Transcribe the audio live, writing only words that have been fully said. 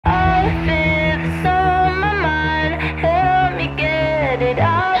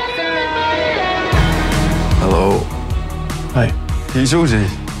Hey, Georgie.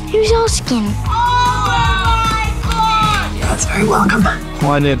 Who's asking? Oh my God! That's very welcome.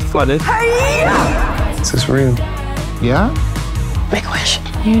 Why it flooded? Is this real? Yeah? Make a wish.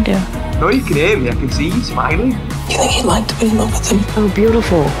 You do. No, you can hear me. I can see you smiling. You think he'd like to be in love with him? Oh,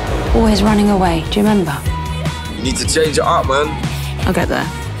 beautiful. Always running away. Do you remember? You need to change it up, man. I'll get there.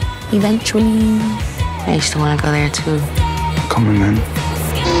 Eventually. I used to want to go there too. Come on, man.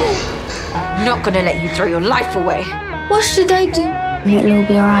 I'm not gonna let you throw your life away. What should I do? It'll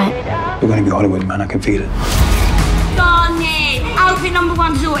be alright. You're gonna be Hollywood, man. I can feel it. Darn it! Outfit number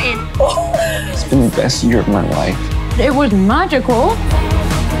 1 sorted. It's been the best year of my life. It was magical.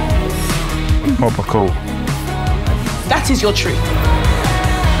 Tropical. That is your truth.